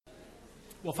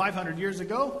Well, 500 years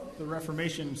ago, the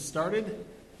Reformation started,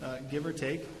 give or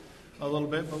take a little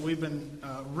bit, but we've been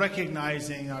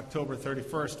recognizing October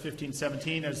 31st,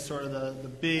 1517 as sort of the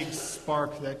big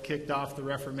spark that kicked off the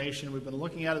Reformation. We've been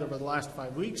looking at it over the last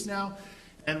 5 weeks now,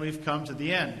 and we've come to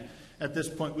the end. At this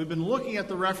point, we've been looking at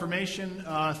the Reformation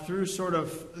through sort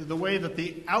of the way that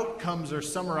the outcomes are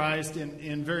summarized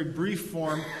in very brief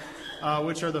form,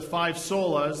 which are the 5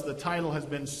 solas. The title has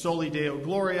been Soli Deo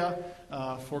Gloria,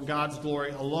 for God's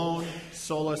glory alone,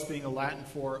 solus being a Latin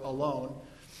for alone.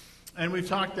 And we've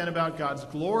talked then about God's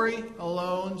glory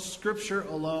alone, Scripture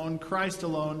alone, Christ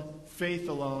alone, faith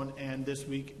alone, and this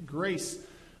week, grace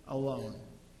alone.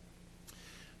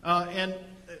 And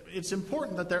it's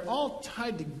important that they're all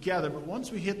tied together, but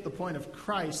once we hit the point of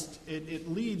Christ, it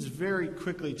leads very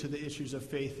quickly to the issues of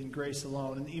faith and grace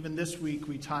alone. And even this week,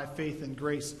 we tie faith and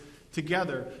grace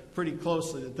together pretty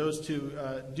closely, that those two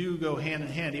do go hand in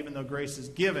hand, even though grace is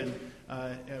given.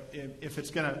 If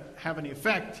it's going to have any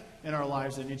effect in our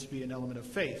lives, there needs to be an element of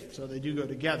faith. So they do go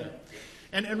together.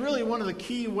 And really one of the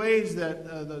key ways that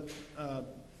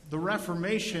the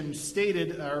Reformation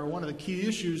stated, or one of the key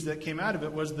issues that came out of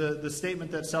it, was the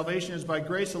statement that salvation is by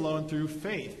grace alone through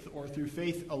faith, or through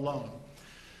faith alone.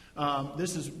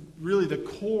 This is really the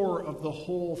core of the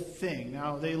whole thing.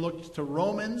 Now, they looked to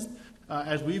Romans,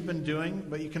 as we've been doing,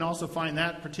 but you can also find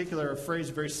that particular phrase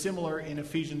very similar in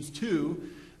Ephesians 2,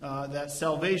 that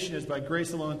salvation is by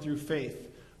grace alone through faith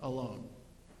alone.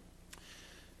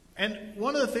 And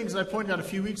one of the things that I pointed out a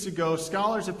few weeks ago,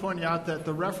 scholars have pointed out that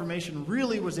the Reformation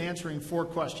really was answering 4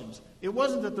 questions. It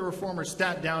wasn't that the Reformers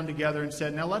sat down together and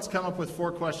said, now let's come up with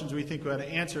 4 questions we think we ought to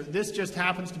answer. This just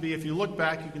happens to be, if you look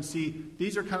back, you can see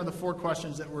these are kind of the 4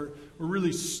 questions that were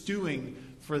really stewing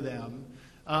for them.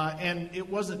 And it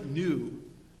wasn't new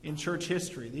in church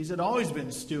history. These had always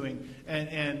been stewing,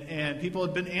 and people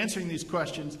had been answering these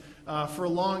questions for a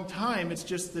long time. It's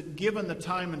just that given the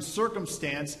time and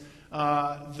circumstance,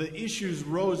 the issues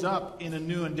rose up in a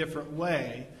new and different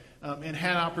way, and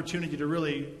had opportunity to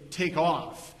really take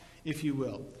off, if you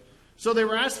will. So they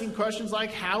were asking questions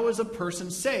like, how is a person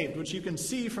saved? Which you can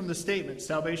see from the statement,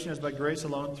 salvation is by grace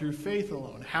alone, through faith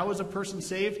alone. How is a person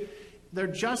saved? They're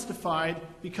justified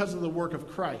because of the work of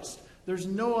Christ. There's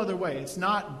no other way. It's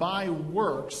not by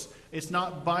works. It's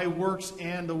not by works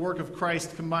and the work of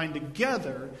Christ combined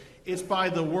together. It's by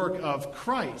the work of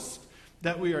Christ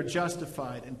that we are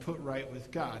justified and put right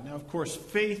with God. Now, of course,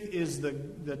 faith is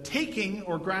the taking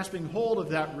or grasping hold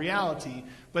of that reality,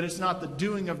 but it's not the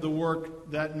doing of the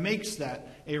work that makes that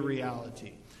a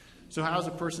reality. So how is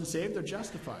a person saved? They're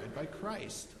justified by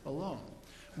Christ alone.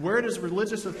 Where does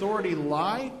religious authority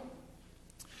lie?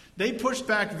 They pushed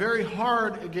back very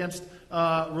hard against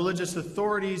religious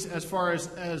authorities as far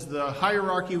as the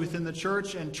hierarchy within the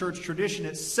church and church tradition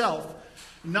itself.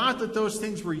 Not that those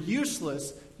things were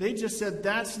useless. They just said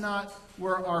that's not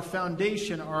where our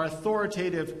foundation, our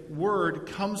authoritative word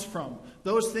comes from.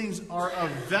 Those things are of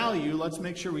value. Let's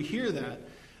make sure we hear that.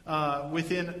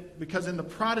 Because in the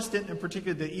Protestant, in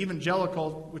particular the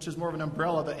evangelical, which is more of an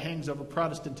umbrella that hangs over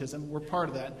Protestantism, we're part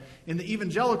of that. In the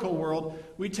evangelical world,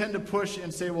 we tend to push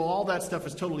and say, well, all that stuff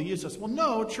is totally useless. Well,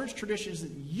 no, church tradition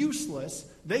isn't useless.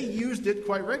 They used it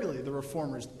quite regularly, the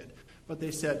Reformers did. But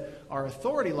they said, our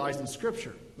authority lies in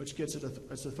Scripture, which gets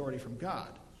its authority from God.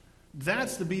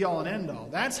 That's the be-all and end-all.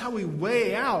 That's how we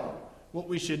weigh out what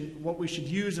we should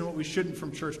use and what we shouldn't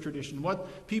from church tradition.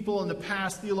 What people in the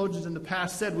past, theologians in the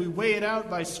past said, we weigh it out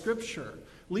by Scripture.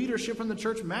 Leadership in the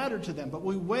church mattered to them, but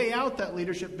we weigh out that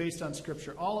leadership based on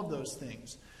Scripture. All of those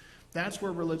things. That's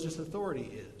where religious authority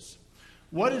is.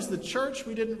 What is the church?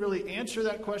 We didn't really answer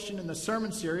that question in the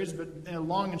sermon series, but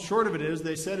long and short of it is,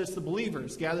 they said it's the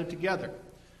believers gathered together.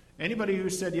 Anybody who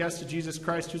said yes to Jesus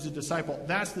Christ who's a disciple,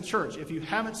 that's the church. If you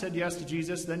haven't said yes to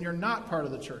Jesus, then you're not part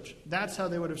of the church. That's how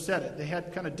they would have said it. They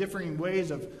had kind of differing ways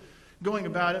of going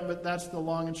about it, but that's the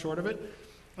long and short of it.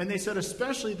 And they said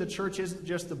especially the church isn't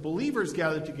just the believers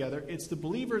gathered together, it's the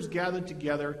believers gathered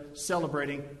together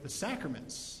celebrating the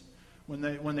sacraments. When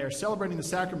they're celebrating the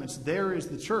sacraments, there is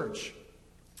the church,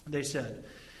 they said.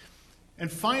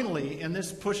 And finally, and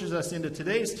this pushes us into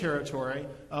today's territory,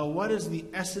 what is the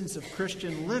essence of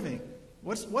Christian living?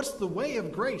 What's the way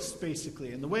of grace,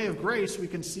 basically? And the way of grace we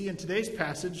can see in today's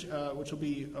passage, which will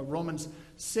be Romans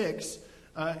 6,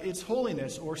 it's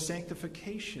holiness or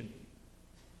sanctification.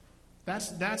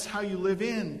 That's how you live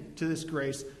in to this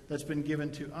grace that's been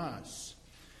given to us.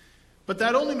 But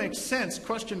that only makes sense,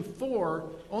 question 4,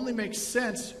 only makes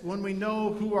sense when we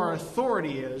know who our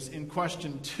authority is in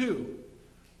question 2.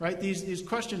 Right? These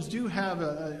questions do have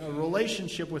a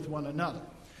relationship with one another.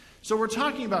 So we're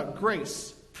talking about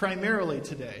grace primarily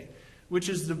today. which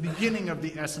is the beginning of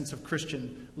the essence of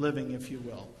Christian living, if you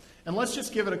will. And let's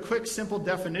just give it a quick, simple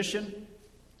definition.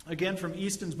 Again, from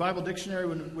Easton's Bible Dictionary,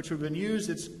 which we've been used,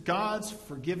 it's God's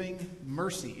forgiving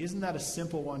mercy. Isn't that a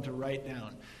simple one to write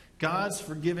down? God's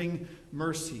forgiving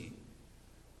mercy.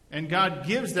 And God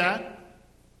gives that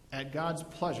at God's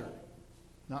pleasure,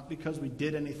 not because we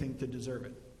did anything to deserve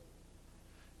it.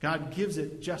 God gives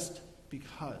it just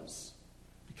because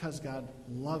God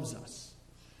loves us.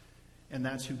 And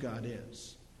that's who God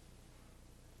is.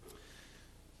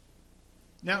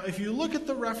 Now, if you look at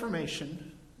the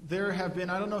Reformation, there have been,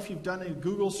 I don't know if you've done any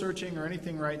Google searching or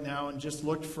anything right now and just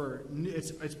looked for,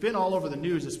 it's been all over the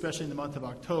news, especially in the month of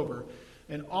October,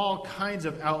 in all kinds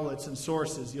of outlets and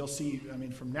sources. You'll see,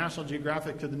 from National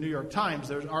Geographic to the New York Times,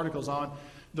 there's articles on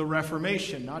the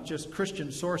Reformation, not just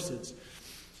Christian sources.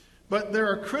 But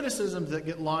there are criticisms that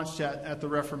get launched at the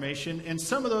Reformation, and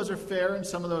some of those are fair and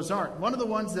some of those aren't. One of the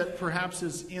ones that perhaps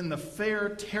is in the fair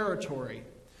territory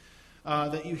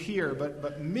that you hear,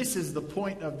 but misses the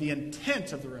point of the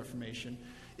intent of the Reformation,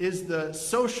 is the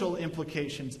social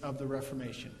implications of the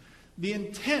Reformation. The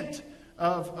intent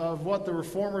of what the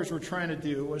Reformers were trying to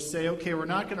do was say, okay, we're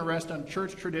not going to rest on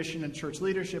church tradition and church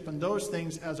leadership and those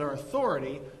things as our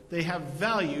authority. They have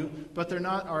value, but they're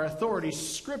not our authority.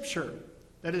 Scripture,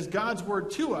 that is God's word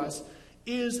to us,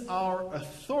 is our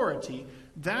authority.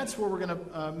 That's where we're going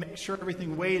to make sure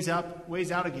everything weighs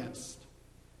out against.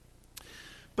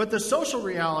 But the social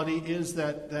reality is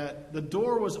that the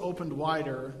door was opened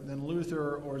wider than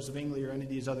Luther or Zwingli or any of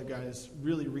these other guys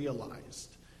really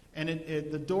realized. And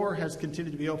the door has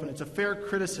continued to be open. It's a fair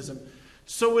criticism.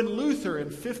 So when Luther in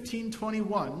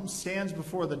 1521 stands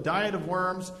before the Diet of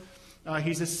Worms,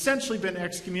 he's essentially been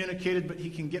excommunicated, but he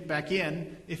can get back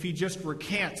in if he just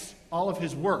recants all of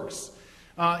his works.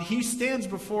 He stands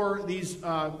before these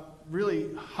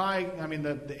really high,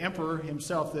 the emperor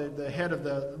himself, the head of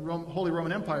the Holy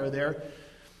Roman Empire there.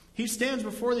 He stands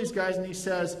before these guys and he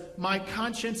says, my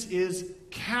conscience is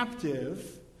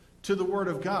captive to the Word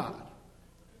of God.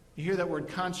 You hear that word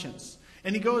conscience.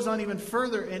 And he goes on even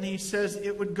further and he says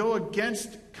it would go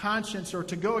against conscience, or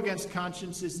to go against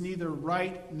conscience is neither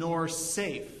right nor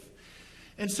safe.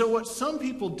 And so what some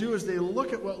people do is they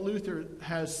look at what Luther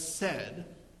has said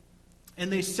and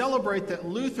they celebrate that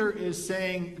Luther is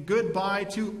saying goodbye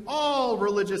to all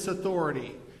religious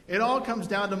authority. It all comes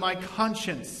down to my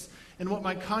conscience and what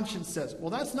my conscience says.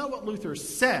 Well, that's not what Luther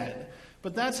said.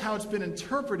 But that's how it's been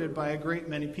interpreted by a great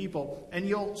many people. And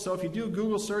so if you do a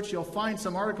Google search, you'll find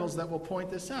some articles that will point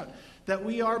this out. That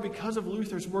we are, because of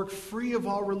Luther's work, free of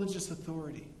all religious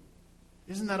authority.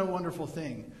 Isn't that a wonderful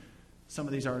thing? Some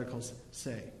of these articles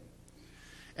say.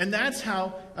 And that's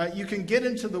how you can get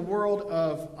into the world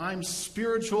of I'm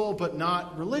spiritual but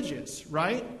not religious,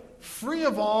 right? Free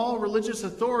of all religious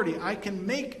authority. I can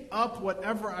make up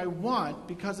whatever I want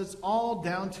because it's all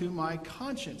down to my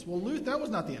conscience. Well, Luther, that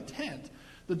was not the intent.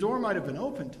 The door might have been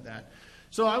open to that.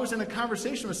 So I was in a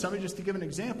conversation with somebody, just to give an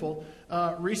example,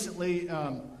 recently,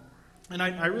 and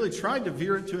I really tried to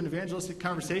veer it to an evangelistic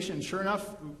conversation. And sure enough,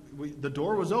 the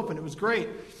door was open. It was great.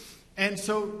 And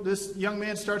so this young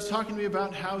man starts talking to me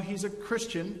about how he's a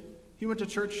Christian. He went to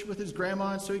church with his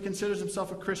grandma, and so he considers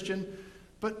himself a Christian,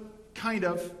 but kind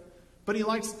of. But he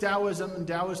likes Taoism and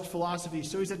Taoist philosophy,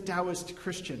 so he's a Taoist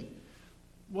Christian.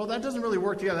 Well, that doesn't really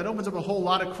work together. That opens up a whole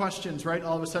lot of questions, right?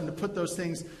 All of a sudden, to put those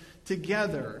things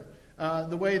together.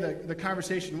 The way the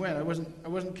conversation went, I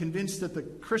wasn't convinced that the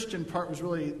Christian part was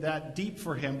really that deep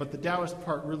for him, but the Taoist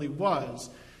part really was.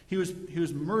 He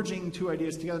was merging two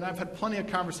ideas together. And I've had plenty of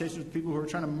conversations with people who are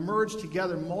trying to merge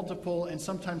together multiple and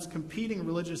sometimes competing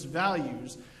religious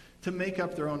values to make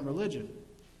up their own religion.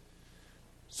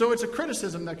 So it's a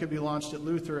criticism that could be launched at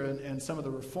Luther and some of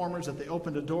the reformers, that they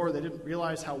opened a door. They didn't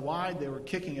realize how wide they were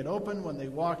kicking it open when they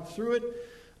walked through it.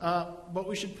 But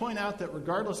we should point out that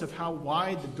regardless of how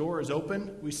wide the door is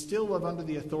open, we still live under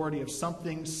the authority of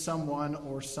something, someone,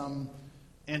 or some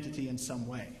entity in some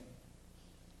way.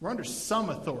 We're under some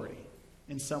authority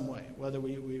in some way, whether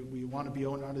we want to be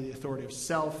under the authority of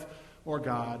self or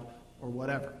God or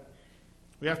whatever.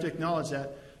 We have to acknowledge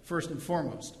that first and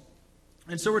foremost.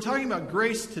 And so we're talking about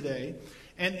grace today,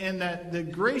 and that the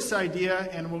grace idea,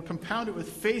 and we'll compound it with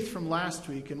faith from last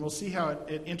week, and we'll see how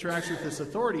it interacts with this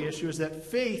authority issue, is that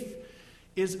faith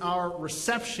is our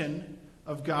reception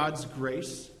of God's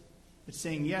grace. It's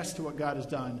saying yes to what God has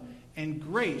done. And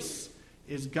grace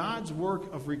is God's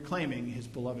work of reclaiming his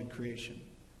beloved creation.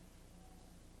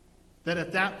 That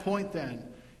at that point then,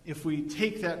 if we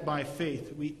take that by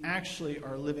faith, we actually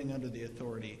are living under the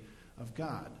authority of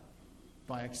God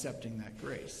by accepting that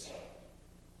grace.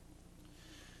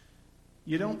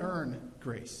 You don't earn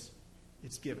grace.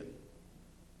 It's given.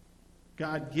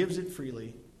 God gives it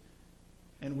freely,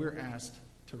 and we're asked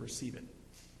to receive it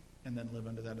and then live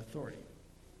under that authority.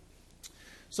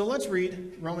 So let's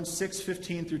read Romans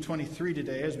 6:15 through 23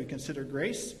 today as we consider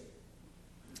grace.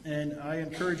 And I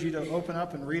encourage you to open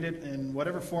up and read it in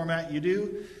whatever format you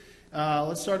do.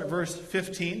 Let's start at verse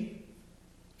 15,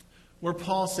 where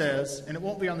Paul says, and it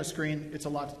won't be on the screen, it's a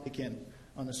lot to take in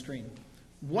on the screen.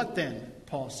 What then,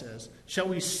 Paul says, shall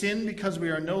we sin because we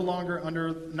are no longer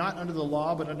not under the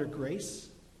law, but under grace?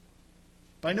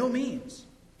 By no means.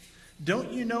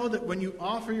 Don't you know that when you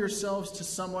offer yourselves to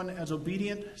someone as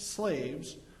obedient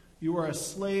slaves, you are a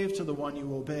slave to the one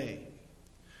you obey?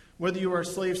 Whether you are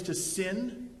slaves to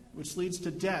sin, which leads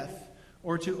to death,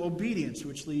 or to obedience,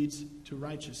 which leads to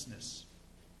righteousness.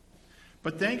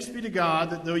 But thanks be to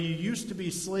God that though you used to be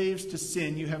slaves to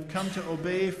sin, you have come to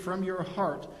obey from your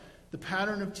heart the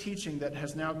pattern of teaching that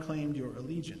has now claimed your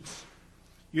allegiance.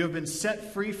 You have been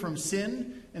set free from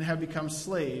sin and have become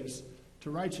slaves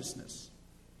to righteousness.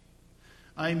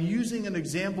 I am using an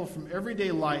example from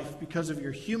everyday life because of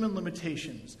your human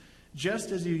limitations.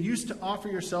 Just as you used to offer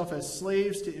yourself as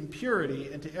slaves to impurity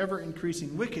and to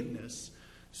ever-increasing wickedness,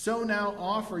 so now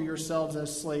offer yourselves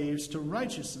as slaves to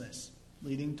righteousness,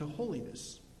 leading to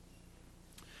holiness.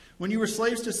 When you were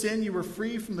slaves to sin, you were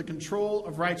free from the control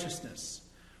of righteousness.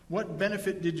 What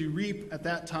benefit did you reap at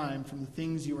that time from the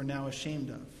things you are now ashamed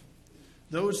of?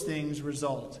 Those things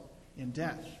result in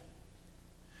death.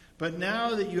 But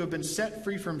now that you have been set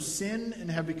free from sin and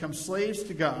have become slaves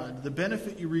to God, the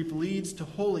benefit you reap leads to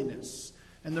holiness,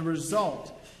 and the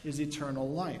result is eternal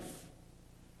life.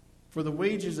 For the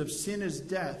wages of sin is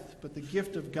death, but the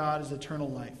gift of God is eternal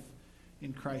life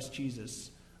in Christ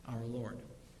Jesus our Lord.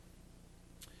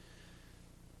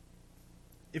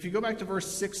 If you go back to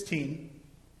verse 16,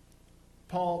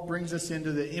 Paul brings us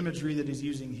into the imagery that he's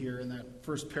using here in that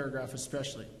first paragraph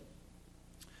especially.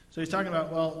 So he's talking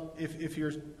about, well, if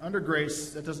you're under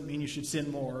grace, that doesn't mean you should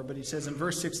sin more. But he says in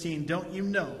verse 16, don't you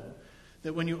know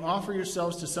that when you offer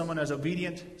yourselves to someone as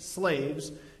obedient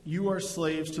slaves, you are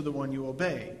slaves to the one you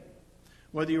obey?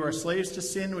 Whether you are slaves to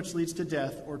sin, which leads to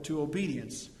death, or to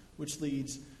obedience, which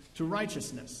leads to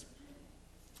righteousness.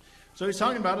 So he's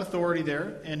talking about authority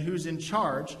there and who's in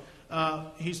charge.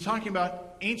 He's talking about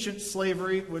ancient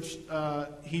slavery, which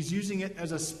he's using it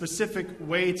as a specific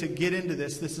way to get into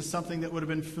this. This is something that would have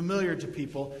been familiar to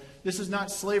people. This is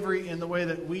not slavery in the way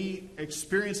that we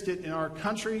experienced it in our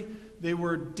country. They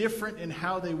were different in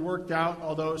how they worked out,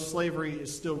 although slavery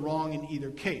is still wrong in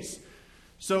either case.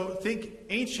 So think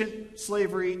ancient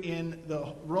slavery in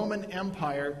the Roman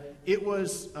Empire. It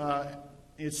was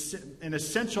it's an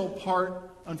essential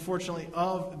part, unfortunately,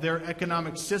 of their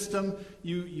economic system.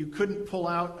 You couldn't pull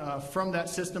out from that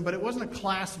system, but it wasn't a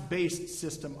class-based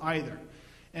system either.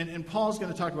 And Paul's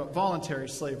going to talk about voluntary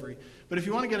slavery. But if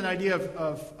you want to get an idea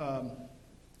of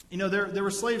there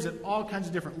were slaves at all kinds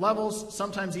of different levels,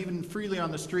 sometimes even freely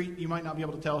on the street. You might not be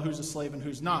able to tell who's a slave and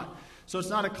who's not. So it's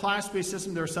not a class-based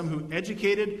system. There are some who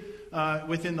educated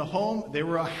within the home. They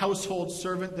were a household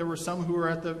servant. There were some who were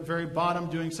at the very bottom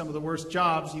doing some of the worst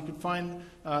jobs. You could find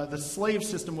the slave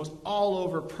system was all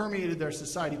over, permeated their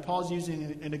society. Paul's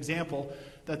using an example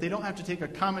that they don't have to take a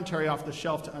commentary off the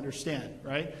shelf to understand,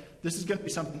 right? This is going to be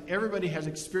something everybody has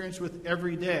experience with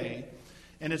every day,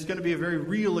 and it's going to be a very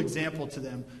real example to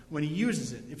them when he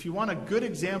uses it. If you want a good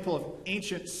example of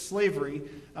ancient slavery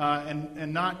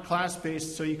and not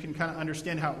class-based so you can kind of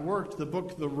understand how it worked, the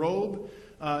book The Robe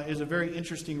is a very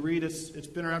interesting read. It's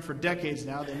been around for decades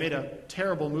now. They made a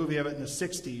terrible movie of it in the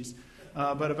 60s,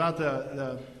 but about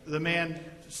the man,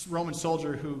 Roman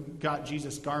soldier who got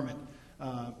Jesus' garment.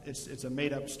 It's a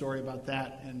made-up story about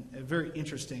that, and a very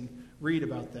interesting read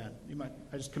about that.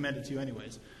 I just commend it to you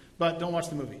anyways. But don't watch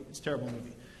the movie. It's a terrible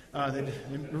movie.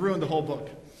 They ruined the whole book.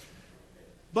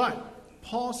 But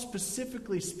Paul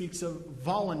specifically speaks of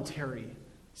voluntary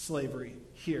slavery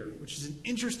here, which is an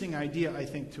interesting idea, I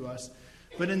think, to us.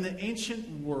 But in the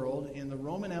ancient world, in the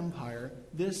Roman Empire,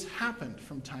 this happened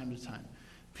from time to time.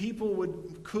 People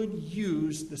could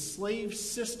use the slave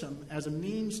system as a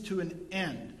means to an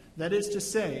end. That is to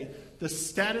say, the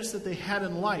status that they had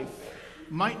in life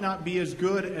might not be as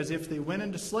good as if they went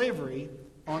into slavery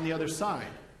on the other side.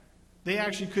 They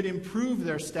actually could improve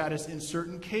their status in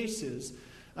certain cases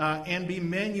and be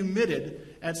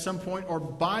manumitted at some point or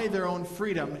buy their own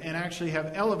freedom and actually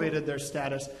have elevated their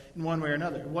status in one way or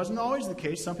another. It wasn't always the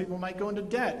case. Some people might go into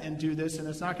debt and do this, and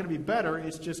it's not going to be better.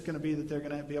 It's just going to be that they're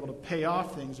going to be able to pay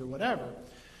off things or whatever.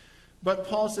 But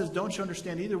Paul says, don't you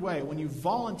understand either way? When you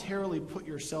voluntarily put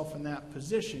yourself in that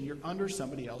position, you're under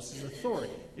somebody else's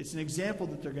authority. It's an example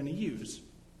that they're going to use.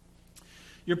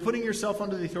 You're putting yourself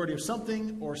under the authority of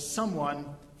something or someone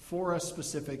for a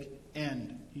specific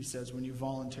end, he says, when you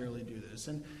voluntarily do this.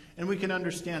 And we can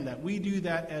understand that. We do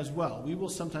that as well. We will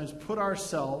sometimes put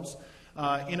ourselves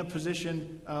in a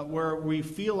position where we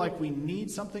feel like we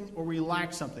need something or we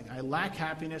lack something. I lack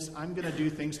happiness. I'm going to do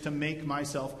things to make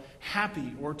myself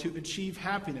happy or to achieve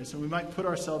happiness. And we might put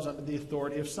ourselves under the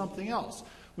authority of something else.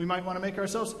 We might want to make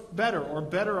ourselves better or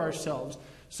better ourselves.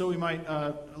 So we might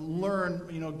learn,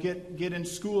 get in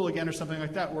school again or something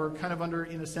like that. We're kind of under,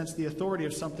 in a sense, the authority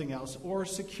of something else. Or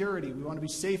security. We want to be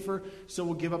safer, so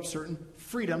we'll give up certain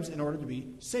freedoms in order to be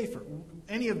safer.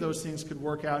 Any of those things could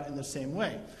work out in the same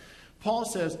way. Paul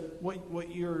says,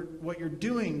 what you're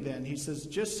doing then, he says,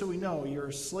 just so we know, you're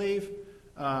a slave,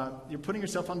 you're putting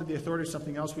yourself under the authority of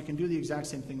something else. We can do the exact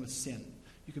same thing with sin.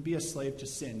 You can be a slave to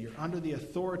sin. You're under the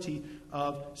authority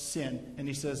of sin. And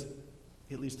he says,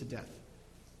 it leads to death.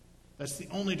 That's the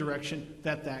only direction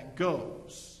that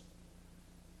goes.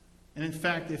 And in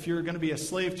fact, if you're going to be a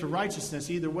slave to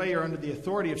righteousness, either way you're under the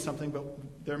authority of something, but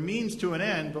they're means to an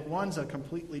end, but one's a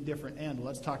completely different end.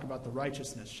 Let's talk about the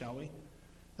righteousness, shall we?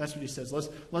 That's what he says.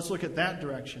 Let's look at that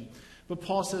direction. But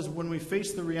Paul says when we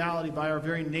face the reality by our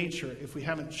very nature, if we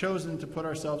haven't chosen to put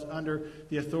ourselves under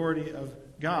the authority of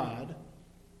God,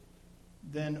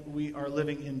 then we are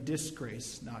living in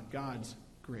disgrace, not God's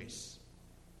grace.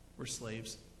 We're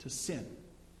slaves to sin,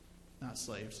 not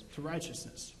slaves to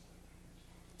righteousness.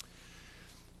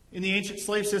 In the ancient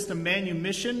slave system,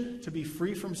 manumission, to be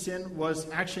free from sin, was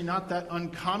actually not that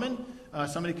uncommon.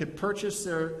 Somebody could purchase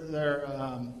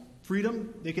their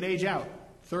freedom. They could age out.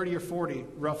 30 or 40,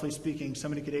 roughly speaking,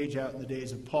 somebody could age out in the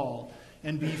days of Paul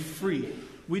and be free.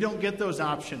 We don't get those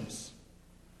options.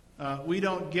 We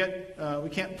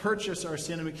can't purchase our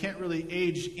sin, and we can't really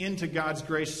age into God's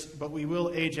grace, but we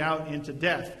will age out into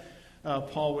death.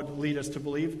 Paul would lead us to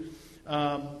believe.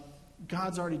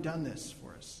 God's already done this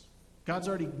for us. God's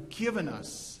already given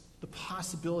us the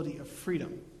possibility of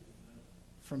freedom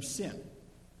from sin.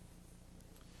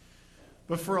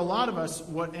 But for a lot of us,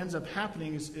 what ends up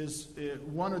happening is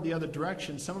one or the other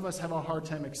direction. Some of us have a hard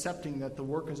time accepting that the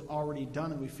work is already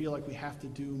done, and we feel like we have to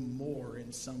do more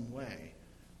in some way.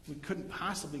 We couldn't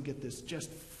possibly get this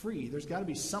just free. There's got to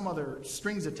be some other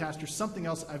strings attached or something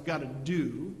else I've got to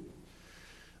do.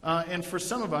 And for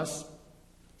some of us,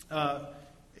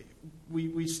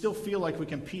 we still feel like we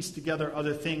can piece together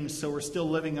other things, so we're still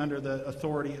living under the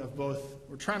authority of both.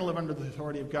 We're trying to live under the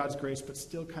authority of God's grace, but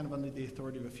still kind of under the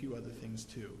authority of a few other things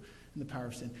too, in the power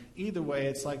of sin. Either way,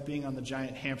 it's like being on the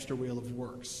giant hamster wheel of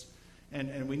works.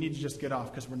 And we need to just get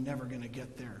off because we're never going to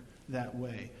get there that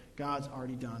way. God's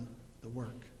already done the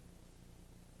work.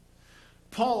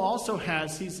 Paul also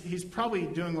has, he's probably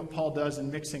doing what Paul does and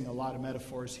mixing a lot of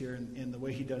metaphors here in the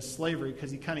way he does slavery,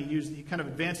 because he kind of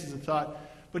advances the thought,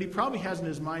 but he probably has in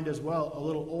his mind as well a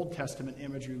little Old Testament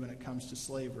imagery when it comes to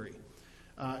slavery.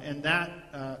 And that,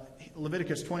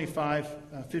 Leviticus 25,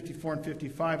 54 and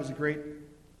 55 is a great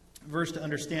verse to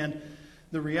understand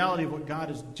the reality of what God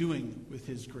is doing with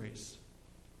his grace.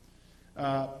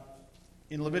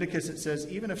 In Leviticus it says,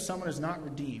 even if someone is not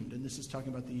redeemed, and this is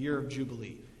talking about the year of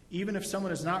Jubilee, even if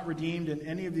someone is not redeemed in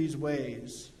any of these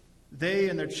ways, they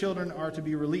and their children are to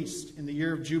be released in the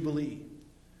year of Jubilee.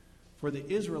 For the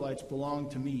Israelites belong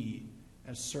to me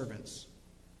as servants.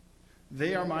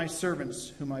 They are my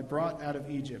servants whom I brought out of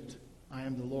Egypt. I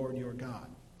am the Lord your God.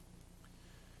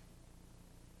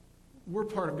 We're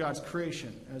part of God's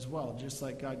creation as well, just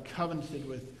like God covenanted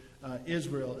with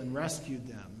Israel and rescued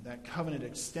them. That covenant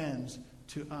extends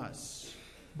to us.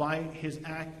 By his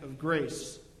act of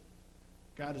grace,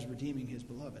 God is redeeming his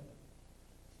beloved,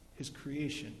 his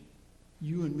creation,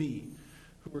 you and me,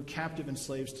 who were captive and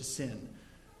slaves to sin,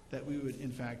 that we would,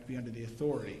 in fact, be under the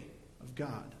authority of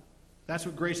God. That's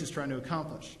what grace is trying to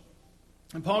accomplish.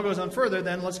 And Paul goes on further,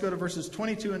 then let's go to verses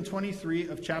 22 and 23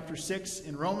 of chapter 6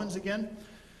 in Romans again.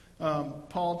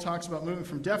 Paul talks about moving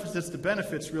from deficits to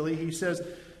benefits, really. He says,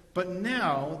 but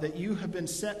now that you have been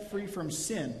set free from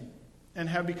sin and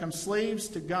have become slaves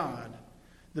to God,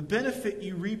 the benefit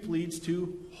you reap leads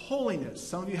to holiness.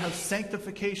 Some of you have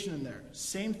sanctification in there.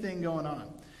 Same thing going on.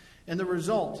 And the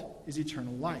result is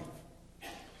eternal life.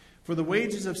 For the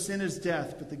wages of sin is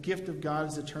death, but the gift of God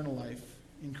is eternal life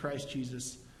in Christ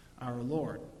Jesus our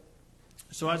Lord.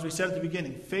 So as we said at the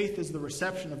beginning, faith is the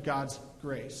reception of God's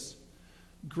grace.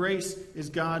 Grace is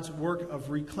God's work of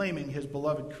reclaiming his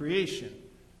beloved creation,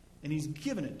 and he's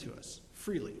given it to us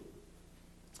freely.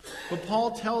 But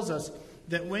Paul tells us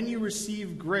that when you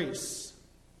receive grace,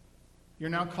 you're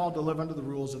now called to live under the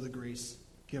rules of the grace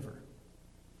giver.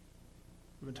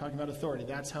 We've been talking about authority.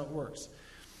 That's how it works.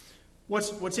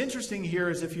 What's interesting here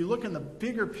is if you look in the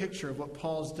bigger picture of what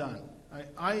Paul's done,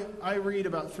 I read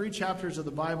about 3 chapters of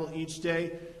the Bible each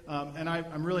day, and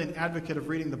I'm really an advocate of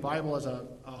reading the Bible as a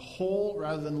whole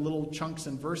rather than little chunks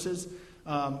and verses.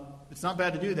 It's not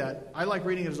bad to do that. I like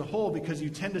reading it as a whole because you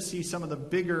tend to see some of the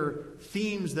bigger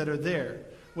themes that are there.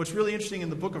 What's really interesting in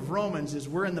the book of Romans is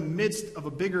we're in the midst of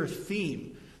a bigger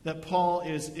theme that Paul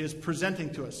is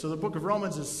presenting to us. So the book of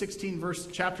Romans is 16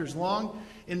 chapters long.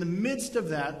 In the midst of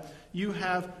that, you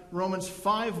have Romans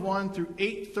 5:1 through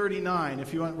 8:39.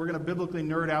 If you want, we're going to biblically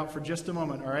nerd out for just a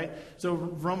moment, all right? So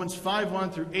Romans 5:1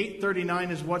 through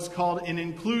 8:39 is what's called an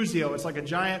inclusio. It's like a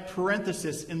giant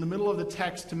parenthesis in the middle of the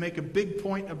text to make a big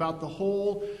point about the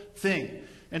whole thing.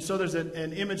 And so there's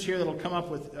an image here that'll come up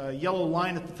with a yellow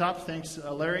line at the top. Thanks,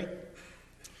 Larry.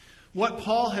 What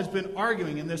Paul has been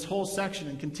arguing in this whole section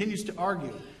and continues to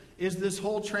argue is this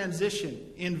whole transition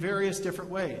in various different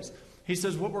ways. He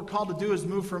says what we're called to do is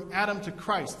move from Adam to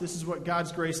Christ. This is what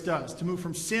God's grace does. To move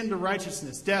from sin to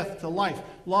righteousness, death to life,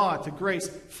 law to grace,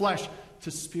 flesh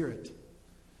to spirit.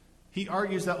 He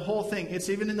argues that whole thing. It's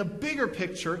even in the bigger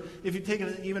picture. If you take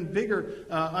an even bigger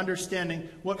understanding,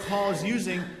 what Paul is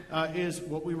using is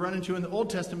what we run into in the Old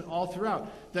Testament all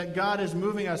throughout. That God is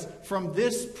moving us from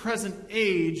this present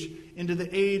age into the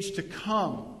age to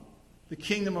come, the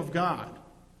kingdom of God.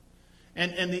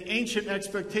 And the ancient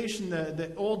expectation,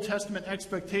 the Old Testament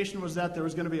expectation was that there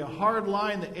was going to be a hard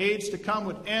line, the age to come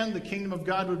would end, the kingdom of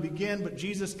God would begin, but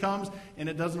Jesus comes, and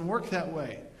it doesn't work that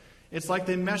way. It's like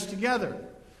they mesh together.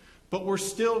 But we're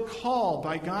still called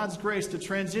by God's grace to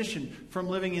transition from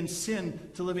living in sin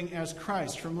to living as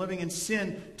Christ, from living in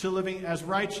sin to living as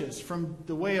righteous, from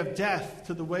the way of death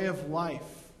to the way of life.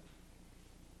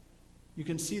 You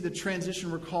can see the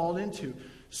transition we're called into,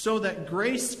 so that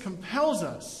grace compels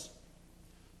us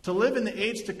to live in the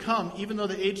age to come, even though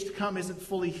the age to come isn't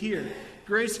fully here.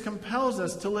 Grace compels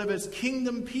us to live as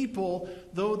kingdom people,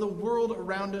 though the world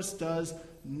around us does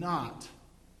not.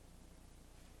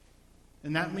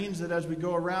 And that means that as we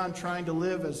go around trying to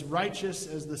live as righteous,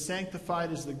 as the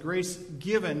sanctified, as the grace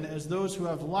given, as those who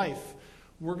have life,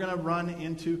 we're going to run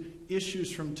into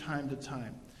issues from time to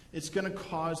time. It's going to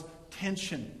cause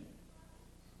tension.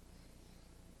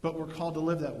 But we're called to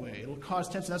live that way. It'll cause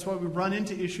tension. That's why we run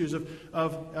into issues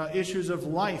of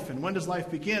life. And when does life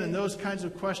begin? And those kinds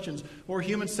of questions. Or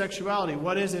human sexuality.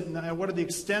 What is it? And what are the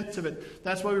extents of it?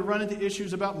 That's why we run into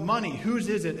issues about money. Whose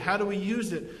is it? How do we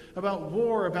use it? About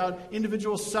war. About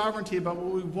individual sovereignty. About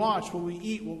what we watch, what we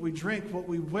eat, what we drink, what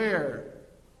we wear,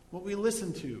 what we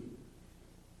listen to.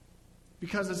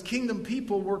 Because as kingdom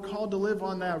people, we're called to live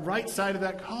on that right side of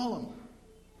that column.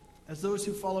 As those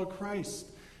who follow Christ.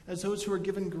 As those who are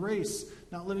given grace,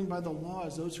 not living by the law,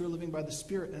 as those who are living by the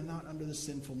Spirit and not under the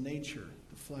sinful nature,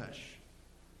 the flesh.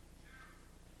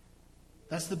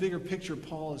 That's the bigger picture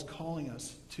Paul is calling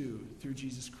us to through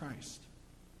Jesus Christ.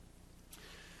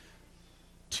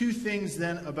 2 things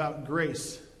then about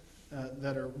grace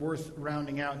that are worth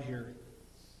rounding out here.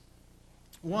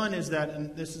 One is that,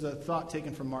 and this is a thought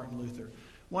taken from Martin Luther,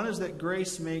 one is that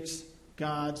grace makes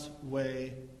God's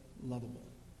way lovable.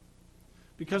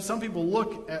 Because some people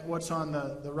look at what's on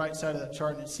the right side of that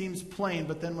chart and it seems plain,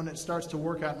 but then when it starts to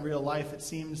work out in real life, it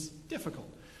seems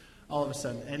difficult all of a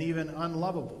sudden and even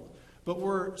unlovable. But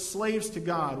we're slaves to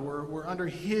God. We're under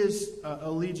His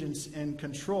allegiance and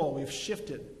control. We've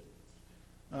shifted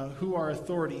who our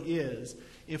authority is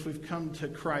if we've come to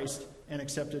Christ and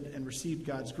accepted and received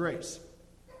God's grace.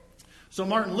 So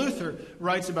Martin Luther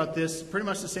writes about this, pretty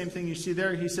much the same thing you see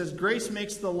there. He says, grace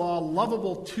makes the law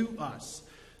lovable to us.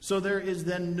 So there is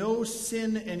then no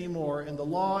sin anymore, and the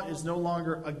law is no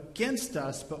longer against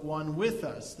us, but one with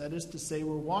us. That is to say,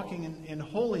 we're walking in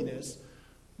holiness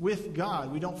with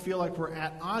God. We don't feel like we're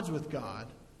at odds with God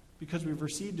because we've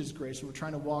received His grace and we're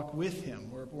trying to walk with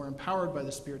Him. We're empowered by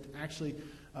the Spirit to actually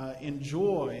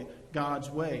enjoy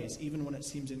God's ways, even when it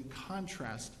seems in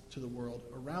contrast to the world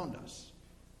around us.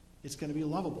 It's going to be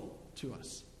lovable to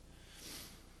us.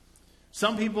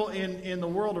 Some people in the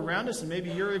world around us, and maybe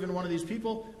you're even one of these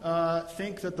people,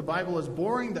 think that the Bible is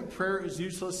boring, that prayer is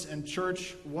useless, and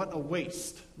church, what a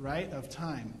waste, right, of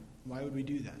time. Why would we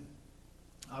do that?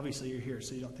 Obviously, you're here,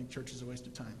 so you don't think church is a waste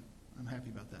of time. I'm happy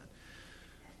about that.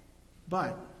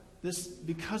 But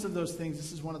because of those things,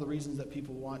 this is one of the reasons that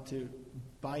people want to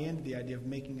buy into the idea of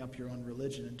making up your own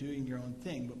religion and doing your own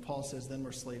thing. But Paul says then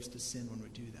we're slaves to sin when we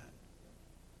do that.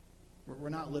 We're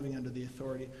not living under the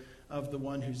authority of the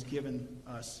one who's given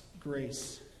us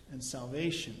grace and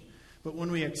salvation. But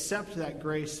when we accept that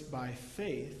grace by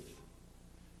faith,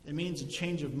 it means a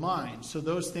change of mind. So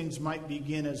those things might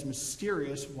begin as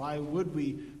mysterious. Why would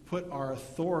we put our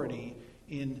authority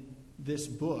in this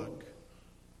book?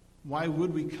 Why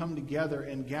would we come together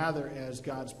and gather as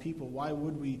God's people? Why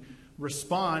would we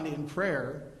respond in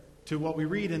prayer to what we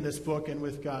read in this book and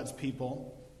with God's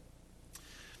people?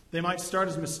 They might start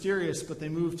as mysterious, but they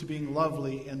move to being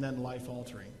lovely and then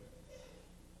life-altering.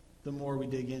 The more we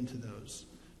dig into those,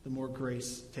 the more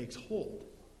grace takes hold.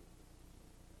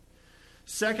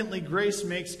 Secondly, grace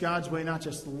makes God's way not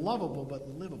just lovable, but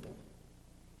livable.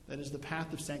 That is, the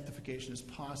path of sanctification is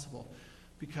possible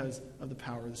because of the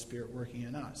power of the Spirit working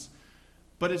in us.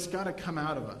 But it's got to come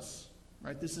out of us.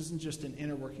 Right? This isn't just an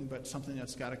inner working, but something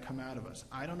that's got to come out of us.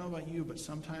 I don't know about you, but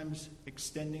sometimes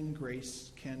extending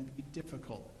grace can be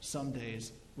difficult some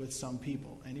days with some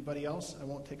people. Anybody else? I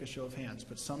won't take a show of hands,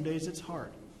 but some days it's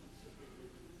hard.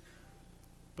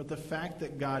 But the fact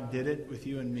that God did it with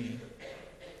you and me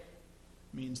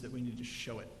means that we need to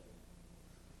show it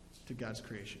to God's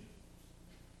creation,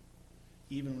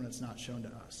 even when it's not shown to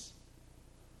us.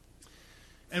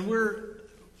 And we're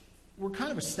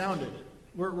kind of astounded.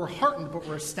 We're heartened, but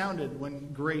we're astounded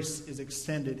when grace is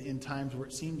extended in times where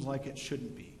it seems like it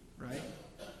shouldn't be, right?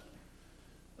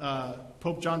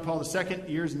 Pope John Paul II,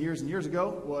 years and years and years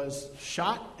ago, was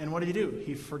shot, and what did he do?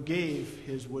 He forgave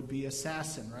his would-be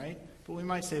assassin, right? But we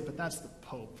might say, but that's the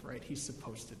Pope, right? He's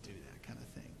supposed to do that kind of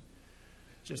thing.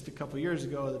 Just a couple years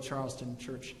ago, the Charleston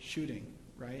church shooting,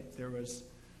 right? There was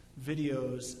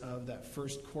videos of that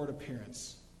first court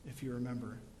appearance, if you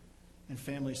remember, and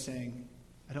families saying,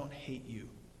 I don't hate you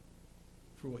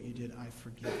for what you did. I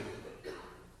forgive you.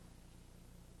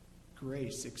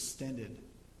 Grace extended.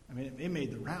 I mean, it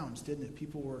made the rounds, didn't it?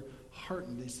 People were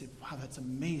heartened. They said, wow, that's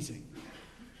amazing.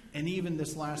 And even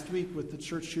this last week with the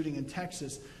church shooting in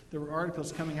Texas, there were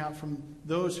articles coming out from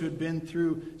those who had been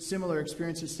through similar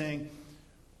experiences saying,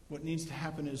 what needs to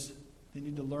happen is they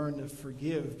need to learn to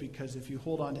forgive, because if you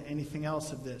hold on to anything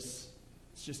else of this,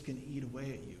 it's just going to eat away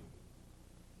at you.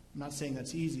 I'm not saying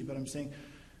that's easy, but I'm saying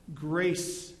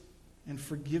grace and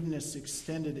forgiveness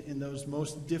extended in those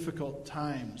most difficult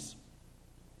times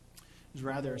is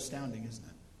rather astounding, isn't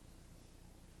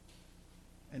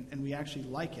it? And we actually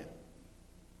like it.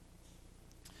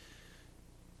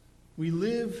 We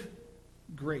live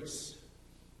grace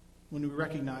when we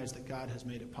recognize that God has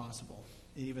made it possible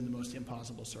in even the most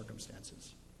impossible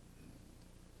circumstances.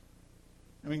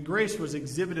 I mean, grace was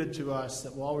exhibited to us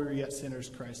that while we were yet sinners,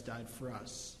 Christ died for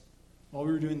us. While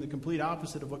we were doing the complete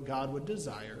opposite of what God would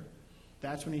desire,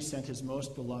 that's when he sent his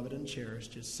most beloved and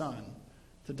cherished, his Son,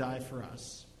 to die for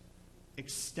us.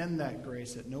 Extend that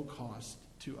grace at no cost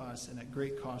to us and at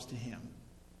great cost to him,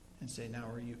 and say, now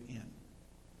are you in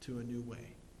to a new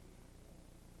way.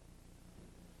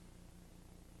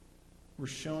 We're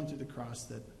shown through the cross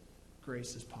that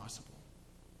grace is possible,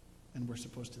 and we're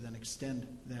supposed to then extend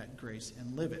that grace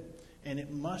and live it. And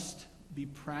it must be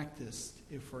practiced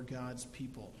if we're God's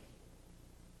people.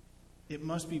 It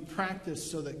must be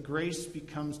practiced so that grace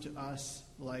becomes to us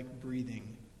like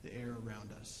breathing the air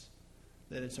around us.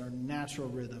 That it's our natural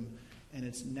rhythm and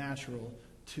it's natural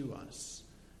to us.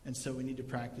 And so we need to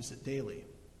practice it daily.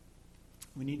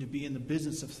 We need to be in the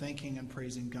business of thanking and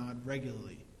praising God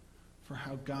regularly for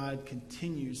how God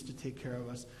continues to take care of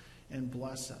us and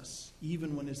bless us,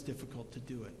 even when it's difficult to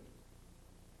do it.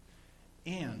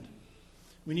 And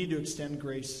we need to extend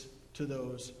grace to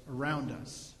those around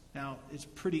us. Now, it's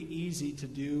pretty easy to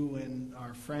do when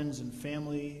our friends and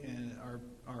family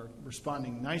are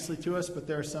responding nicely to us, but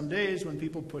there are some days when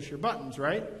people push your buttons,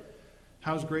 right?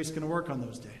 How's grace going to work on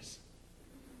those days?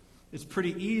 It's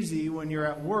pretty easy when you're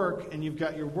at work and you've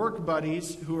got your work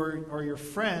buddies who are your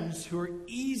friends who are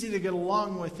easy to get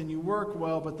along with and you work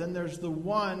well, but then there's the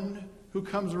one who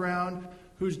comes around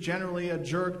who's generally a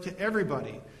jerk to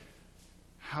everybody.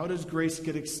 How does grace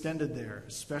get extended there,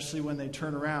 especially when they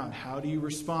turn around? How do you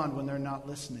respond when they're not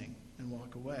listening and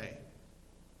walk away?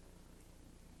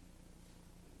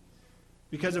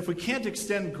 Because if we can't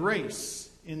extend grace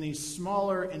in these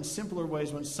smaller and simpler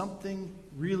ways when something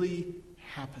really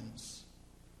happens,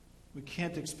 we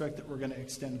can't expect that we're going to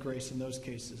extend grace in those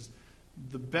cases.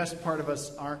 The best part of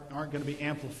us aren't going to be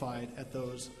amplified at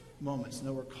those moments.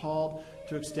 No, we're called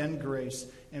to extend grace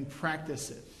and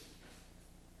practice it.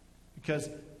 Because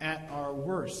at our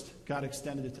worst, God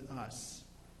extended it to us.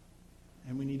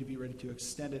 And we need to be ready to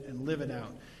extend it and live it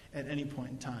out at any point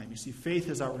in time. You see, faith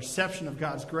is our reception of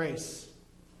God's grace.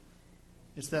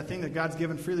 It's that thing that God's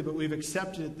given freely, but we've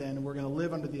accepted it then, and we're going to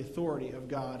live under the authority of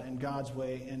God and God's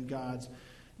way and God's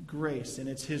grace. And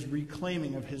it's his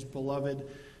reclaiming of his beloved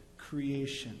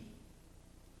creation.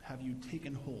 Have you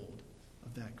taken hold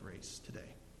of that grace today?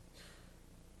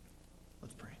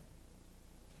 Let's pray.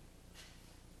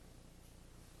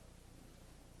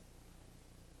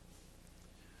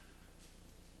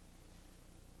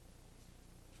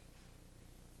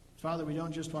 Father, we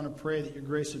don't just want to pray that your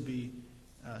grace would be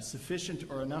sufficient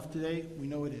or enough today. We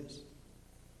know it is.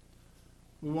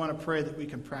 We want to pray that we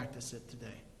can practice it today.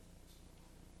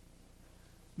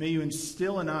 May you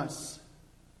instill in us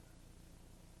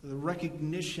the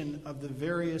recognition of the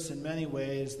various and many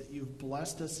ways that you've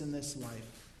blessed us in this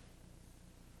life,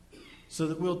 so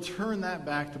that we'll turn that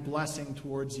back to blessing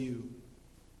towards you,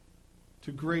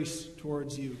 to grace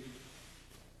towards you,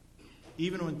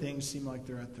 even when things seem like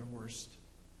they're at their worst.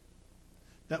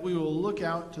 That we will look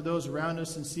out to those around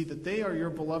us and see that they are your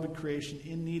beloved creation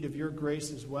in need of your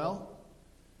grace as well,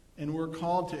 and we're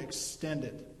called to extend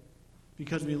it.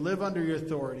 Because we live under your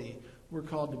authority, we're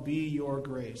called to be your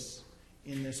grace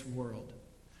in this world.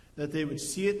 That they would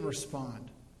see it and respond.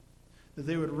 That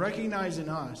they would recognize in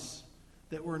us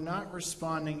that we're not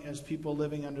responding as people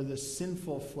living under this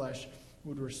sinful flesh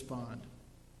would respond.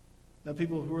 That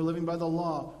people who are living by the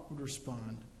law would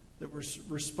respond. That we're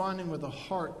responding with a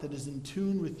heart that is in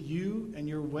tune with you and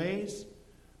your ways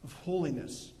of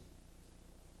holiness.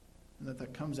 And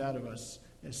that comes out of us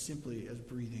as simply as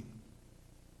breathing.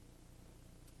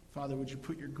 Father, would you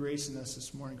put your grace in us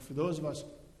this morning? For those of us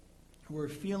who are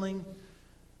feeling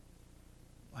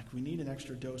like we need an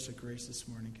extra dose of grace this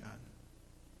morning, God,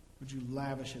 would you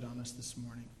lavish it on us this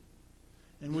morning?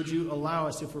 And would you allow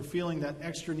us, if we're feeling that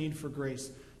extra need for grace,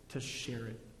 to share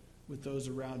it with those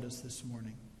around us this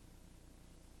morning?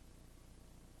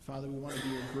 Father, we want to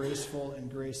be a graceful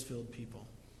and grace-filled people.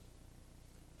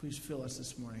 Please fill us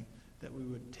this morning that we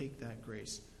would take that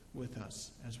grace with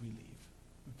us as we leave.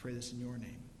 We pray this in your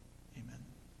name. Amen.